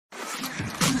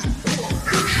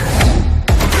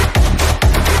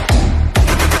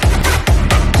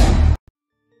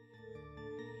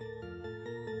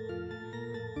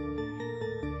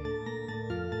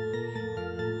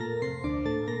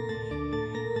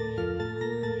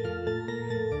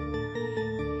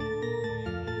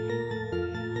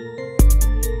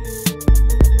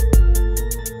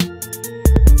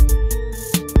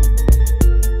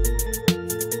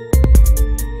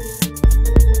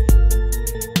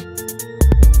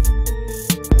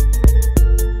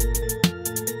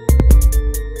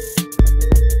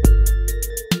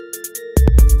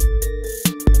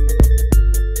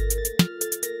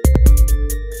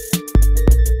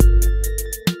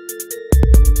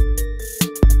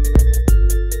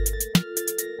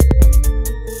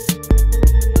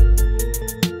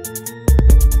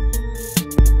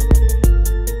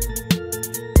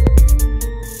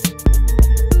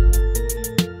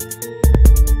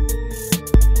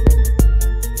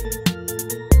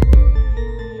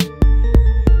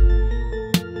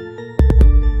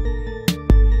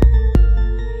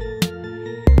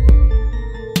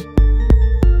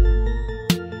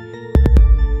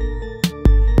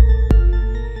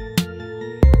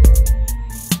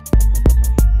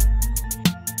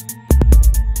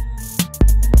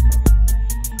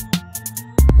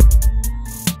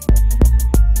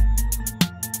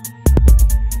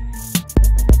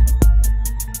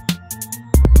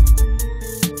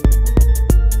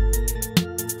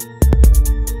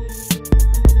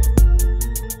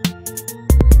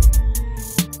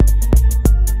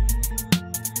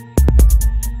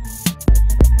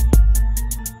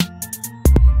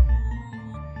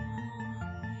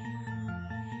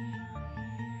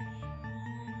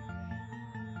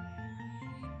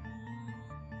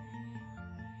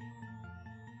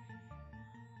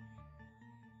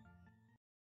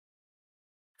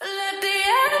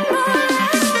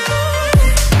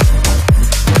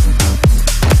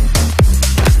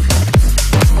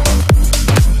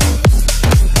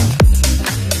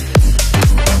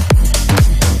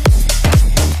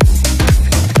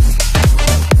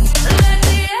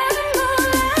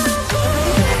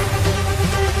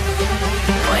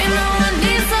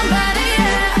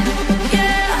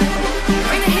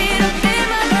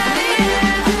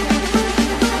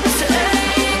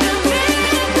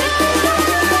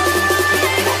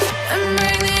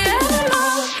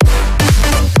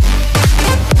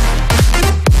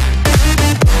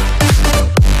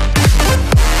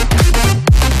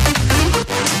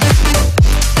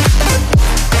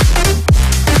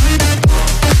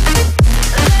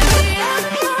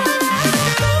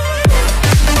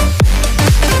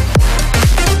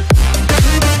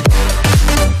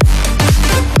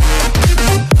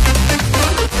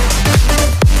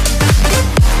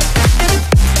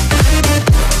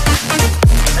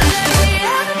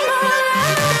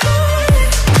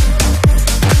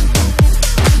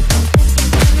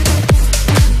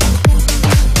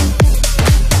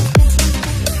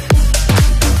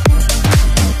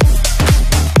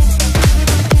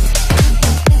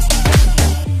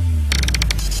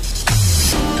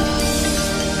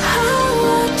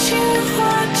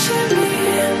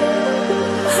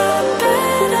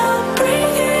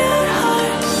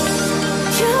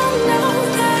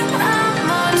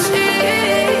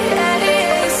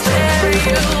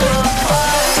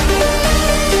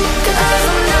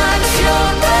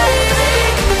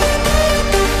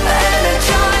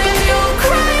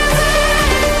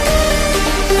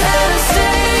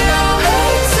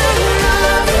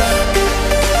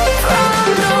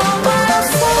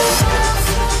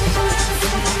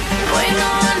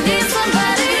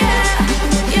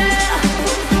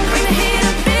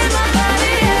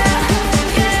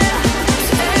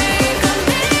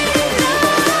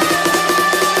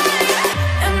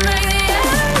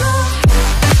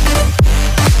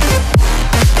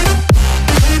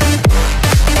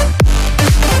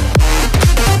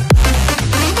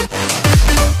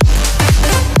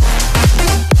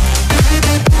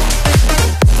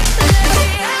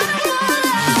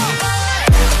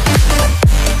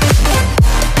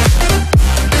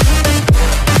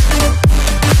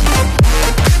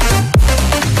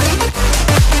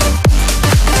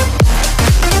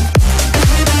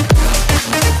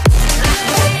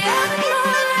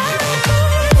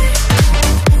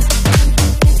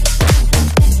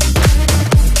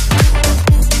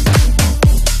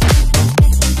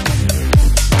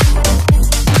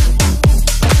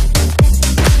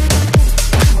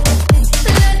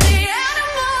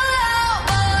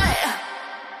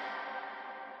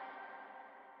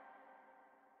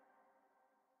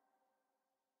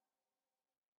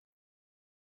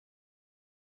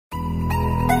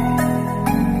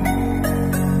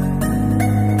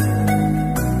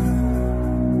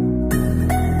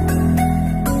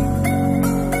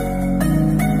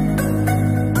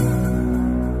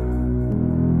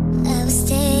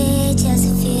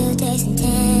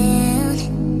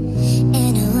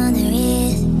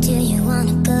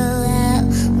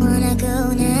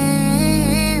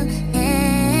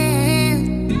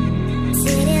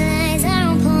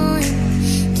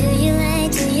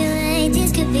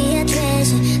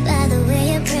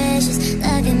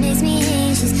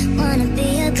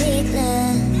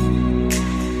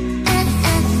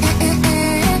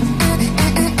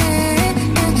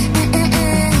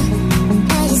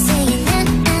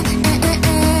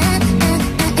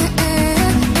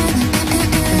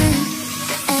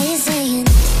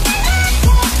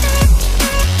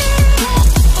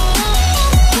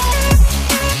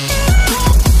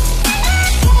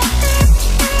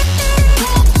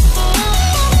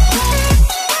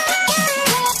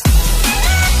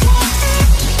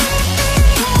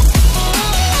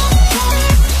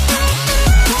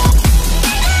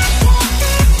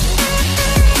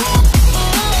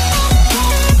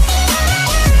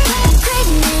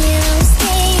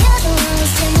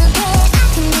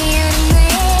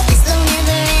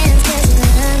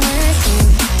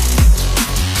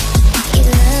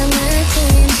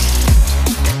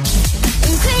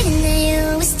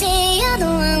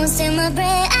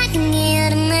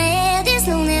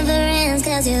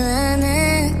tells you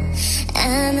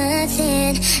I'm a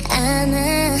thin, I'm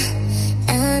a,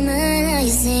 are you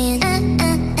saying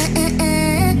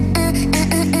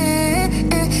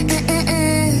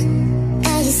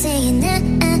are you saying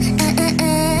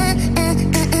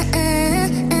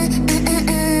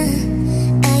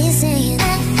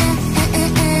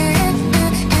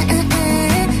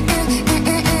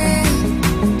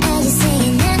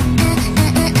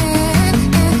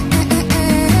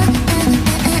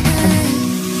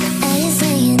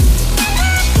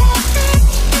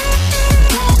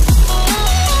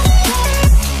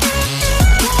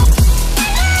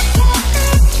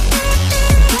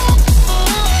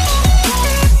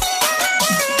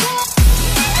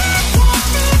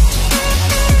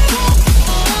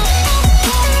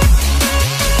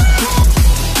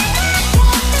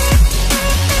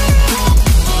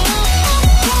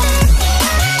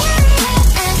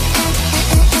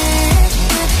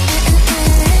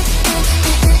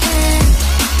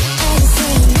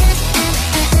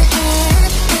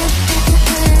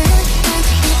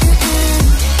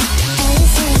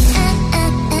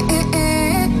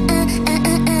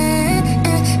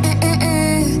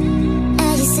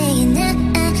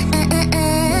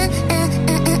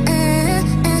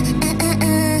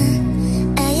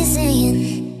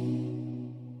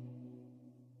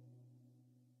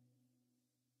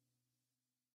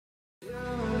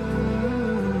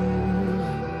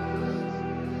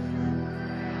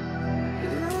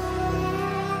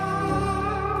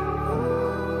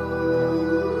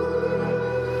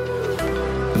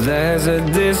There's a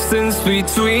distance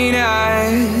between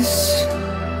us.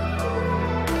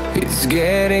 It's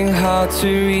getting hard to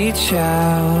reach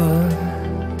out.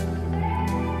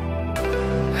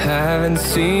 Haven't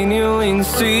seen you in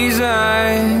seasons,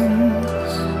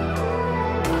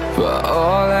 but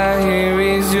all I hear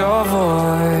is your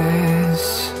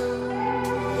voice.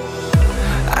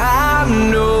 I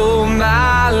know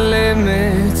my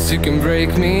limits, you can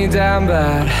break me down,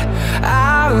 but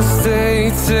I'll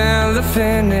stay till the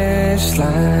finish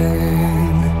line.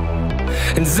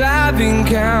 And I've been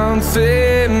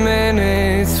counting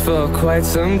minutes for quite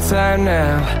some time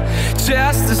now,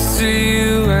 just to see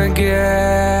you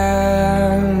again.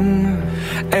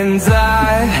 And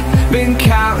I've been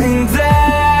counting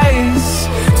days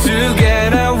to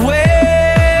get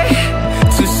away,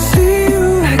 to see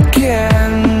you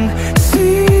again,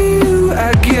 see you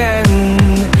again.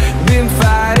 Been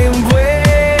fighting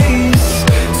ways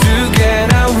to get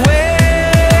away,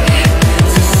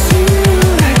 to see you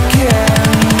again,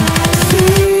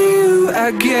 see you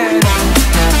again.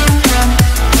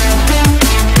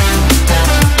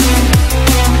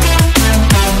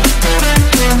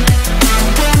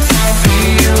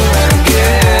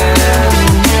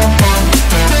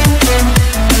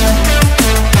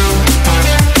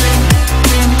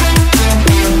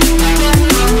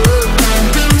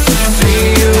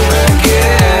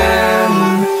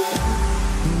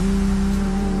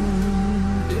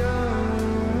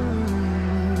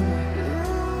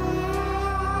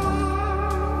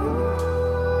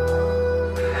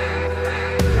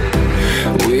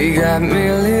 We got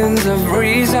millions of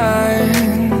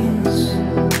reasons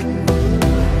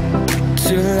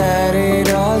to let it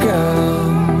all go.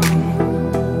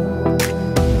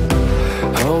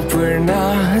 Hope we're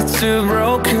not too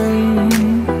broken.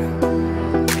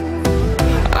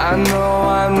 I know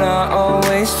I'm not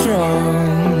always strong,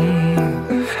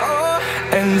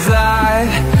 and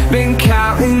I've been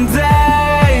counting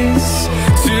days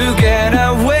to get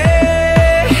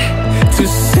away, to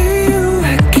see you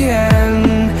again,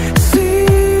 see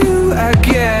you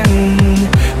again.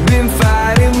 Been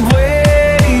fighting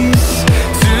ways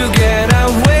to get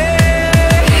away,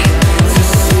 to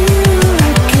see you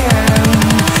again,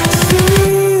 see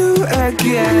you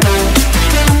again.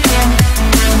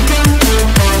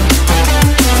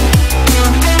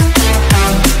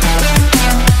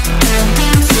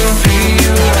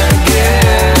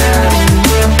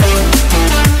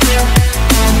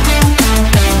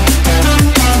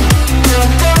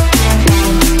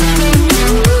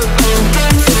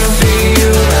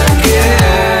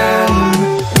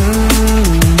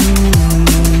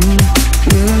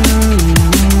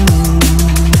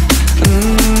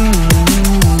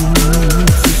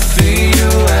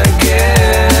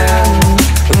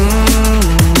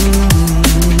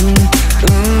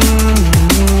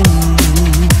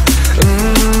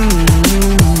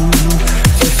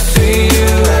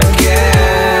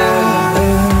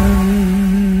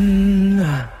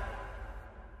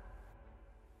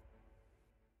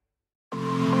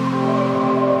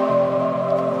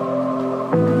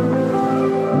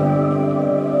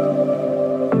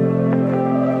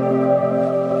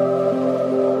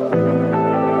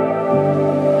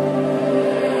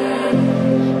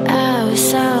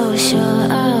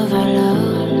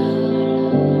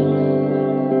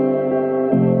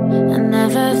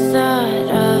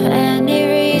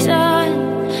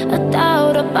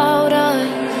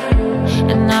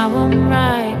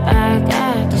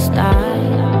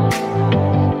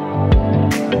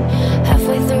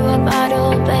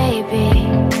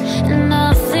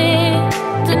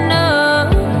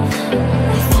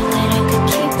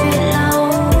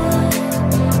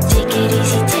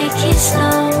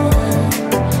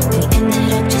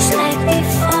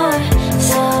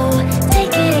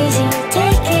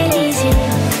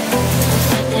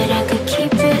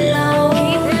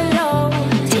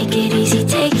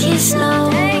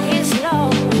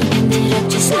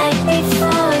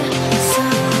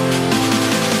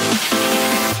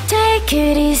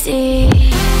 take it easy.